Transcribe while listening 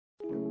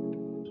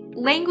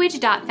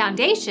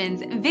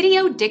Language.Foundation's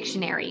Video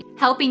Dictionary,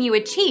 helping you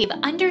achieve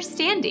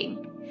understanding.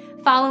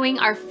 Following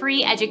our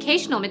free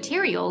educational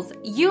materials,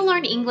 you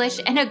learn English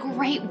in a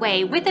great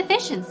way with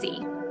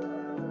efficiency.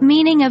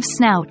 Meaning of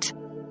snout.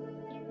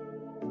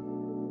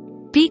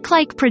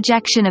 Beak-like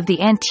projection of the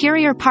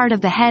anterior part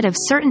of the head of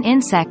certain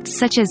insects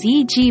such as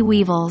e.g.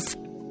 weevils.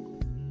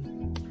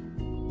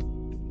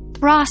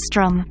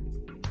 Rostrum.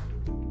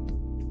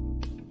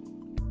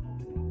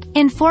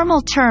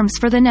 Informal terms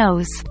for the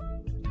nose.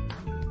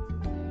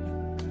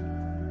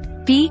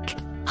 Beak,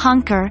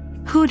 hunker,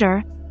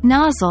 hooter,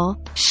 nozzle,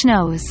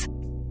 schnoz.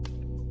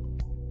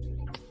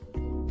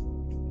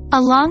 A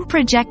long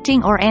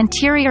projecting or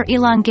anterior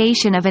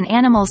elongation of an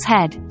animal's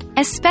head,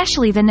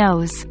 especially the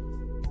nose.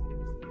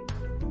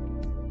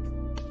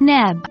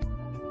 Neb.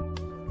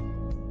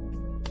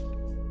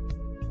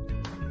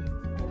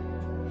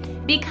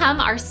 Become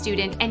our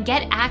student and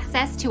get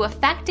access to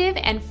effective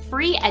and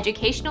free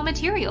educational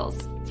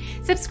materials.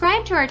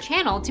 Subscribe to our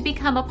channel to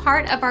become a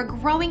part of our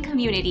growing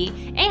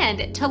community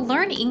and to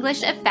learn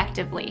English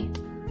effectively.